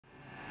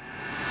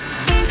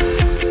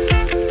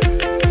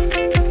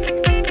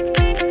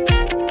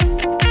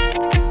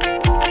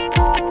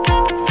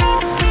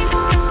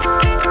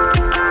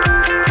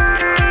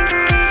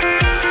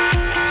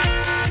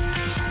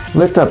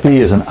L'établi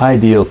is an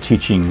ideal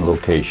teaching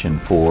location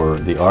for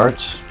the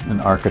arts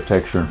and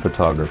architecture and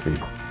photography.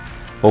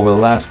 Over the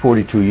last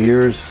 42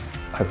 years,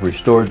 I've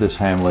restored this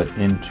hamlet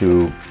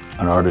into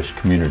an artist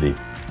community.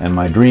 And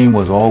my dream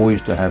was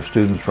always to have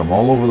students from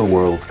all over the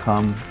world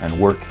come and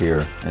work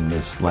here in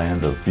this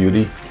land of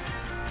beauty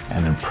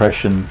and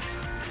impression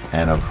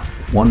and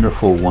of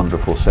wonderful,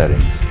 wonderful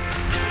settings.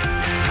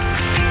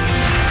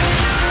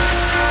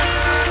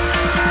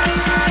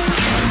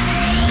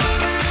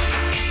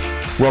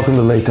 Welcome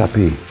to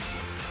L'établi.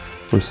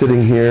 We're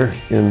sitting here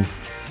in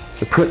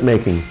the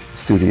printmaking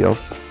studio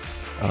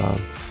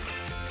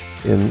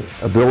in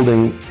a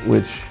building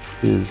which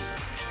is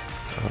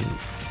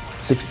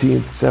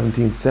 16th,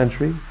 17th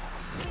century.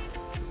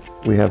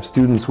 We have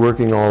students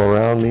working all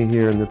around me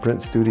here in the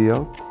print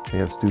studio. We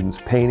have students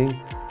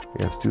painting,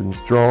 we have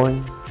students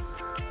drawing.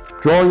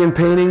 Drawing and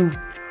painting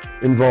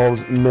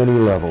involves many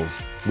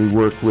levels. We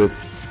work with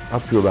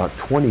up to about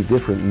 20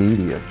 different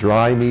media,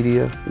 dry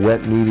media,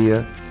 wet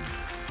media.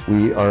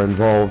 We are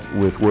involved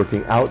with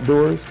working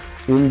outdoors,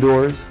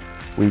 indoors.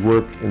 We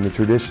work in the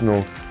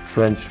traditional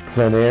French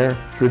plein air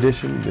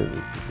tradition,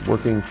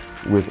 working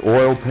with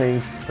oil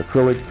paint,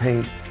 acrylic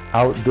paint,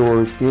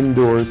 outdoors,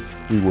 indoors.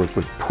 We work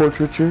with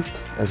portraiture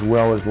as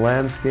well as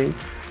landscape.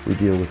 We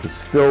deal with the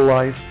still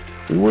life.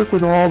 We work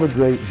with all the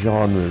great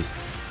genres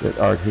that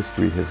art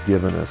history has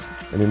given us.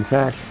 And in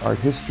fact, art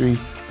history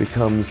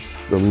becomes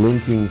the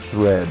linking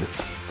thread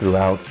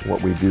throughout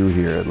what we do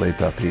here at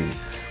L'établi.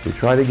 We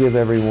try to give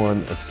everyone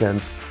a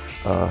sense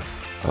of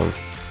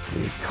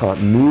the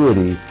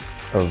continuity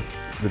of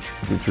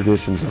the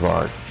traditions of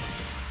art.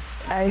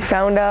 I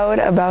found out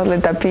about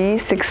L'établi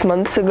 6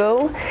 months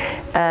ago,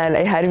 and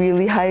I had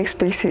really high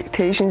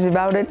expectations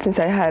about it since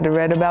I had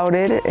read about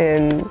it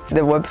in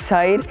the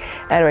website,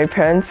 and my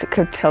parents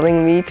kept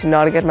telling me to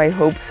not get my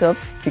hopes up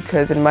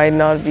because it might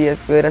not be as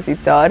good as they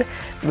thought,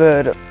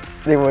 but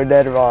they were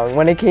dead wrong.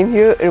 When I came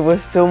here, it was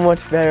so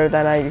much better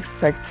than I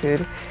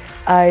expected.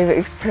 I've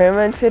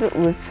experimented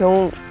with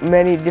so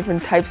many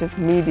different types of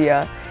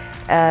media,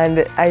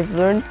 and I've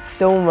learned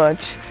so much.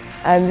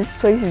 And this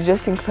place is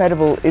just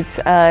incredible. It's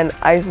an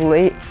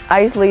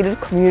isolated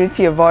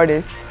community of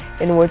artists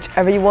in which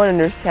everyone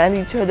understands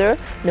each other,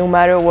 no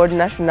matter what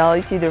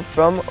nationality they're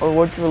from or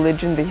what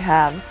religion they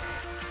have.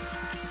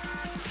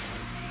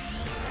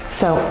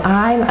 So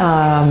I'm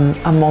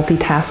a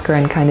multitasker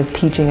and kind of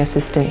teaching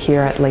assistant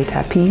here at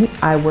L'établi.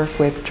 I work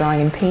with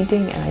drawing and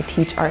painting, and I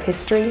teach art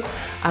history.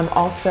 I'm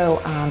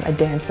also a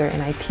dancer,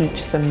 and I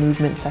teach some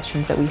movement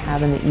sessions that we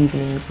have in the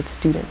evenings with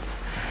students.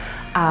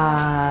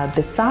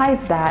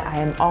 Besides that, I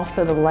am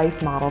also the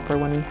life model for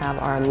when we have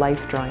our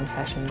life drawing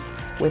sessions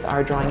with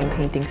our drawing and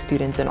painting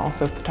students, and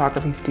also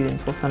photography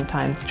students will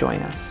sometimes join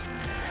us.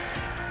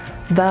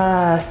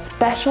 The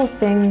special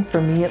thing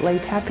for me at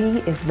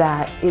L'établi is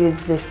that it is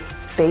this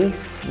space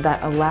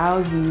that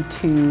allows you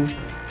to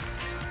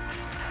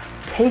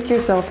take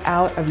yourself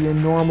out of your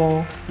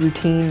normal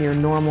routine, your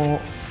normal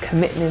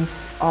commitments,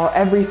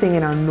 everything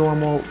in our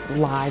normal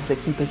lives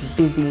that keep us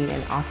busy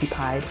and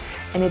occupied.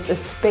 And it's a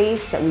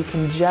space that we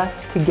can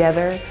just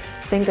together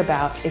think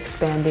about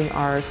expanding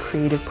our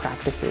creative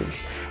practices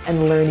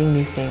and learning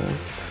new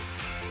things.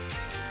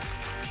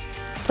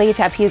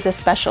 L'établi is a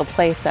special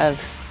place of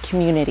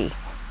community,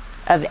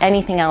 of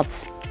anything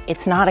else.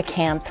 It's not a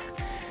camp.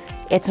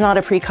 It's not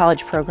a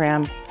pre-college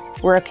program.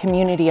 We're a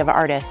community of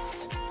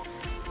artists.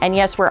 And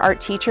yes, we're art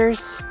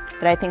teachers,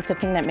 but I think the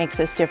thing that makes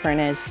us different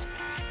is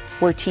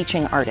we're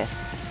teaching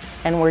artists,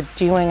 and we're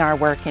doing our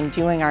work and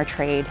doing our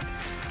trade.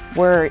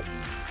 We're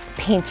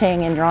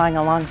painting and drawing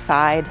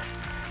alongside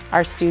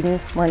our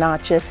students. We're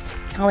not just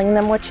telling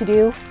them what to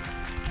do,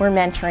 we're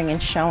mentoring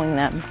and showing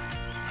them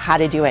how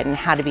to do it and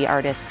how to be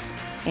artists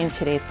in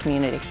today's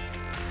community.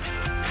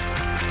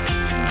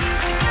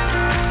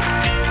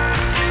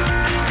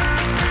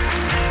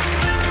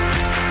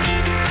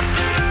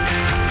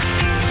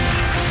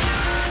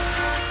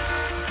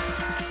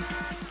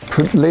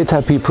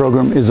 L'établi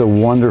program is a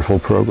wonderful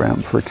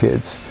program for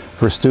kids,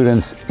 for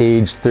students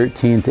aged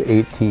 13 to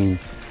 18.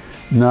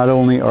 Not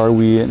only are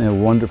we in a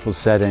wonderful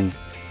setting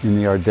in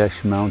the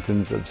Ardèche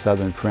Mountains of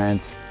southern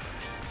France,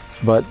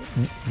 but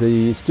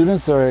the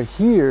students are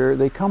here,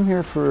 they come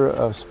here for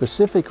a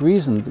specific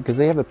reason because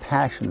they have a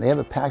passion. They have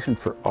a passion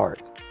for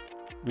art.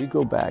 We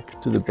go back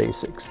to the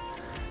basics,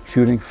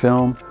 shooting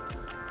film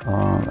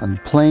on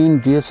plain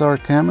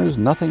DSLR cameras,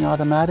 nothing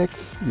automatic.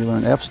 You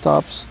learn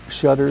f-stops,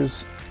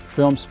 shutters,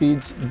 film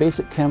speeds,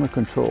 basic camera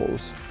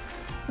controls.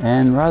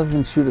 And rather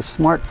than shoot a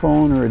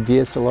smartphone or a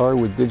DSLR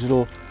with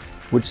digital,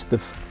 which the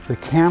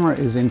camera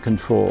is in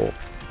control.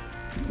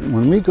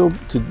 When we go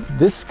to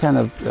this kind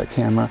of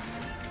camera,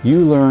 you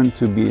learn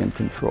to be in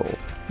control,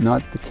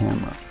 not the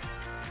camera.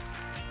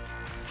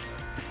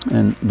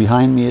 And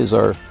behind me is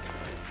our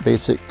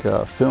basic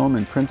film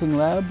and printing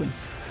lab.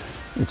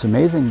 It's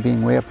amazing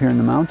being way up here in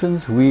the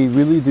mountains. We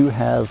really do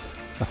have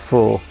a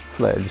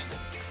full-fledged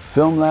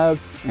film lab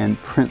and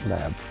print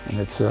lab. And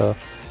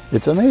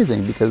it's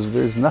amazing because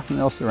there's nothing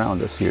else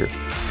around us here.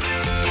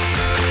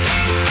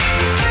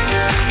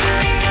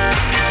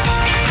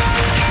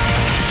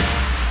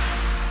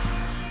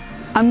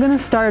 I'm going to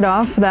start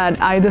off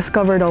that I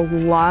discovered a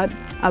lot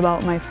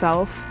about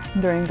myself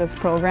during this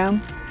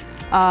program.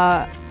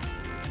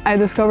 I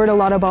discovered a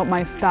lot about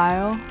my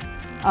style.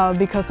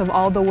 Because of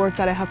all the work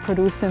that I have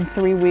produced in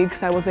 3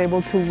 weeks, I was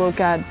able to look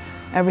at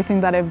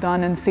everything that I've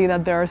done and see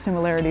that there are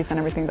similarities in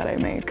everything that I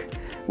make,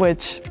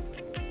 which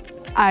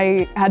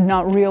I had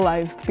not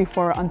realized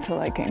before until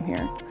I came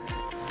here.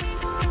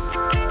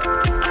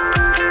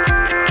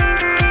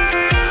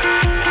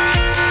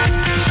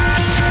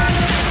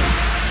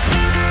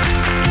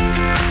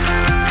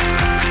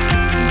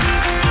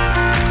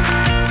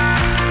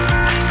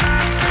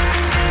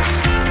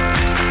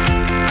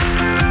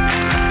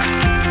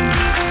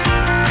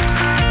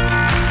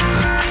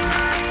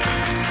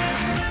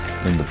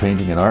 In the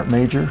painting and art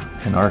major,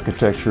 in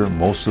architecture,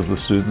 most of the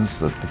students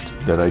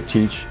that I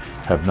teach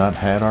have not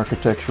had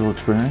architectural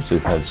experience.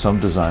 They've had some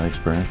design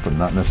experience, but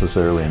not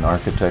necessarily in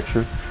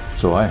architecture.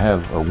 So I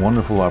have a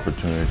wonderful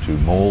opportunity to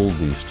mold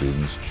these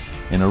students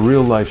in a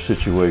real life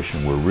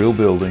situation where real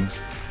buildings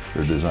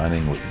they're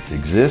designing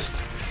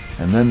exist,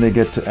 and then they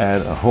get to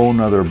add a whole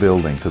nother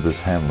building to this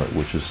hamlet,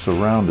 which is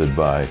surrounded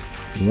by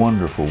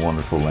wonderful,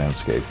 wonderful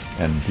landscape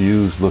and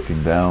views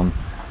looking down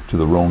to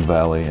the Rhone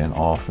Valley and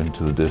off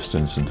into the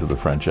distance into the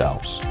French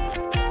Alps.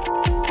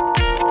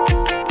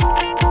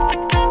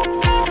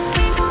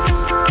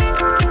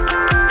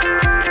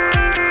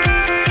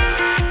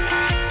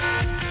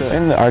 So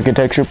in the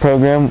architecture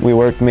program, we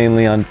worked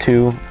mainly on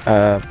two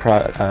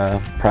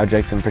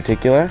projects in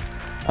particular.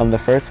 The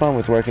first one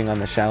was working on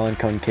the Shell and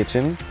Cone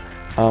kitchen,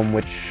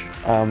 which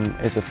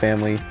is a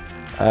family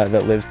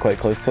that lives quite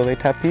close to Les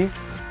Tapis,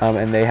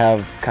 and they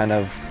have kind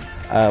of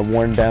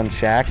worn down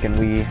shack, and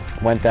we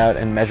went out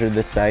and measured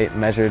the site,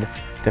 measured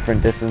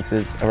different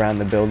distances around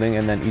the building,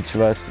 and then each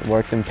of us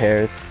worked in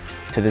pairs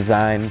to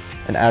design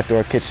an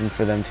outdoor kitchen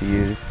for them to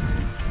use,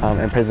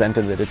 and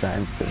presented the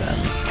designs to them.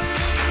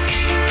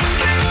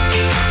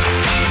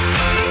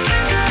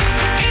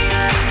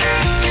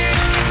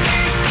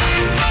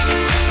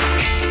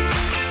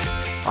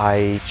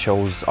 I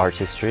chose art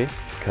history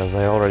because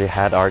I already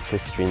had art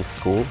history in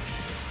school.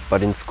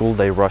 But in school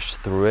they rush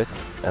through it,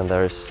 and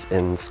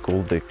in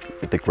school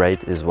the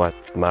grade is what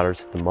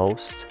matters the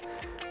most.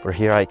 But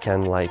here I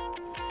can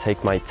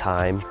take my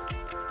time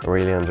and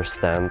really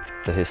understand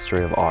the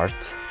history of art.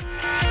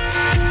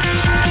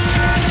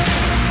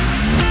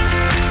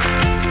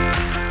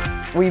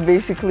 We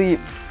basically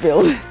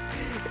build.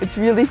 It's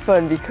really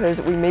fun because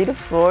we made a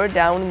floor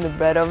down in the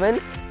bread oven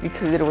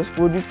because it was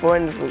wood before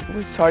and it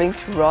was starting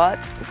to rot.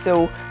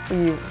 So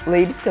we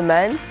laid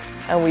cement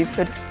and we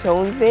put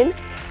stones in,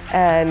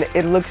 and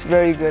it looks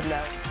very good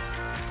now.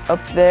 Up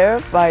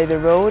there by the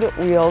road,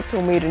 we also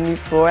made a new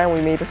floor and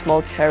we made a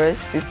small terrace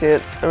to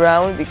sit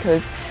around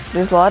because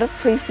there's a lot of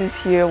places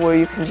here where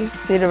you can just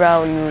sit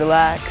around and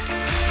relax.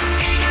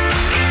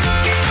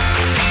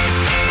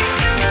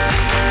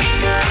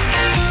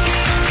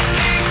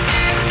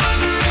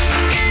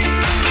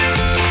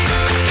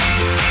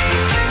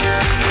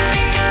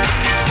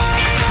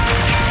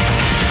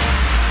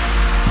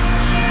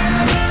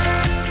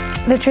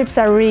 The trips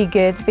are really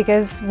good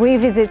because we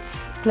visit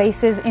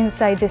places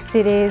inside the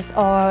cities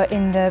or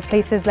in the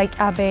places like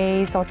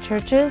abbeys or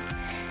churches,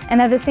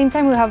 and at the same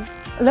time we have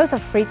lots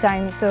of free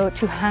time, so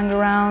to hang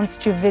around,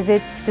 to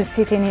visit the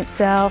city in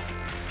itself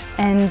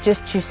and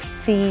just to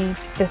see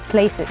the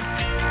places.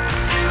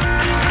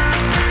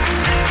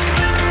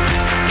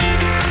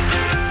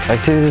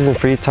 Activities in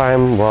free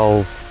time,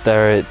 well,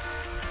 they're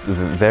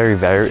very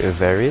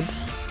varied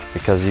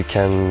because you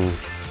can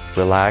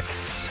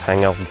relax,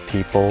 hang out with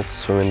people,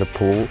 swim in the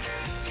pool,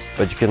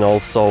 but you can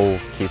also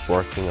keep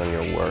working on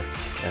your work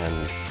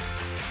and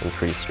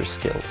increase your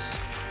skills.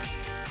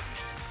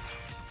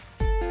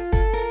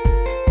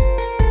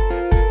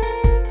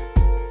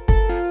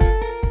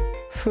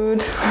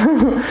 Food.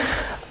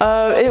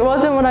 It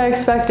wasn't what I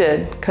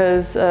expected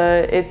because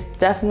it's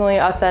definitely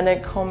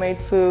authentic homemade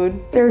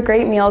food. There are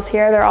great meals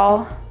here. They're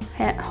all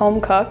home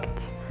cooked.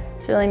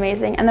 It's really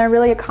amazing, and they're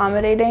really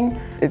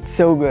accommodating. It's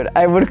so good.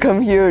 I would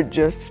come here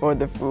just for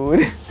the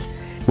food.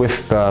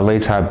 With Les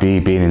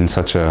Tapis being in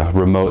such a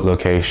remote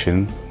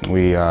location,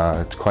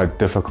 it's quite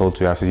difficult.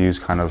 We have to use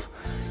kind of,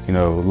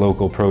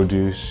 local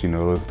produce,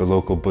 the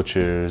local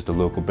butchers, the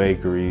local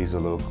bakeries, the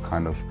local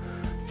kind of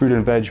fruit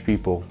and veg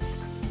people.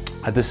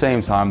 At the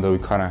same time, though, we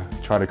kind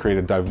of try to create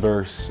a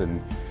diverse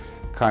and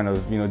kind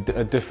of,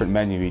 a different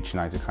menu each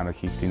night to kind of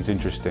keep things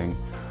interesting.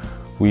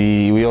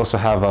 We also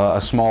have a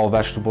small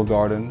vegetable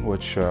garden,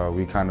 which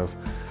we kind of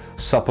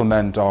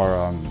supplement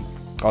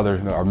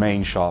our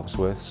main shops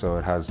with. So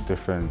it has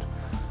different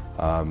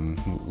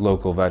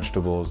local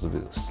vegetables,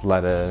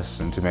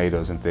 lettuce and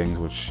tomatoes and things,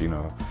 which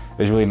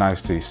is really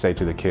nice to say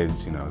to the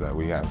kids, that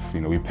we have,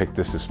 we picked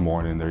this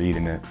morning, they're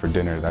eating it for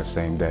dinner that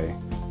same day.